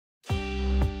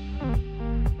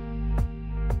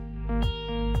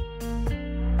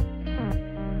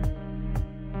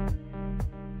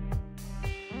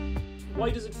Why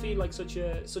does it feel like such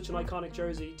an iconic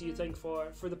jersey, do you think,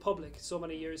 for the public so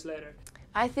many years later?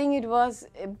 I think it was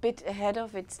a bit ahead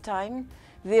of its time.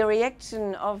 The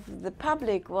reaction of the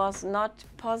public was not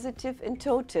positive in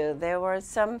total. There were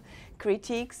some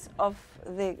critiques of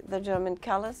the German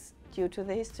colors due to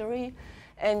the history,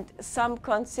 and some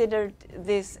considered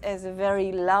this as a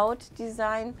very loud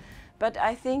design. But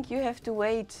I think you have to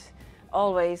wait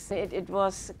always. It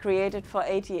was created for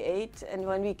 '88, and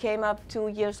when we came up 2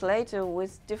 years later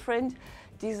with different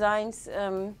designs,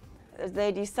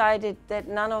 they decided that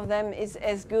none of them is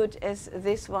as good as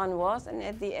this one was, and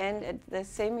at the end, at the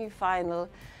semi-final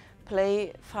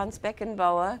play,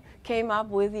 Franzmann came up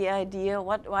with the idea,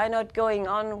 why not going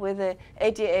on with the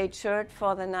 '88 shirt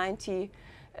for the '90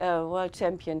 World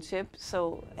Championship?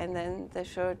 So, and then the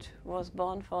shirt was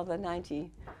born for the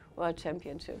 '90 World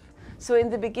Championship. So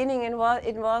in the beginning, it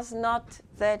was not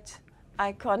that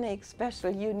iconic,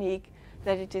 special, unique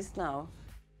that it is now.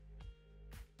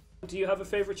 Do you have a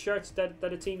favourite shirt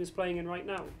that a team is playing in right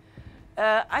now?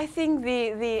 I think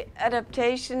the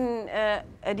adaptation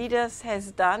Adidas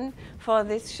has done for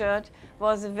this shirt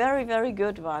was a very, very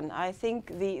good one. I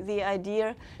think the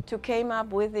idea to came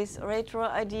up with this retro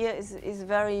idea is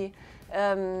very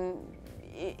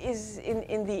is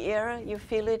in the air. You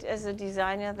feel it as a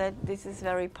designer that this is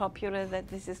very popular, that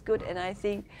this is good, and I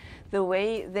think the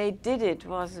way they did it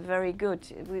was very good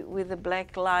with the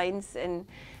black lines, and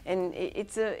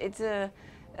it's a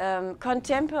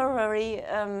contemporary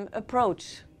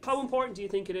approach. How important do you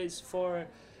think it is for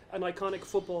an iconic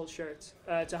football shirt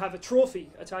to have a trophy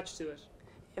attached to it?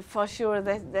 For sure,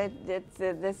 that's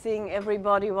the thing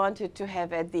everybody wanted to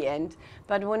have at the end.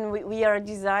 But when we are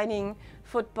designing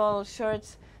football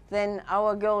shirts, then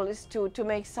our goal is to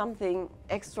make something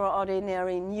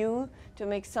extraordinary new, to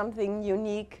make something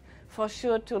unique, for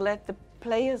sure to let the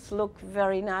players look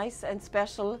very nice and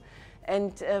special.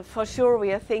 And for sure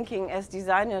we are thinking as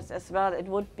designers as well, it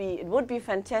would be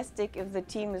fantastic if the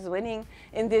team is winning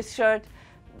in this shirt,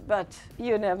 but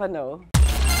you never know.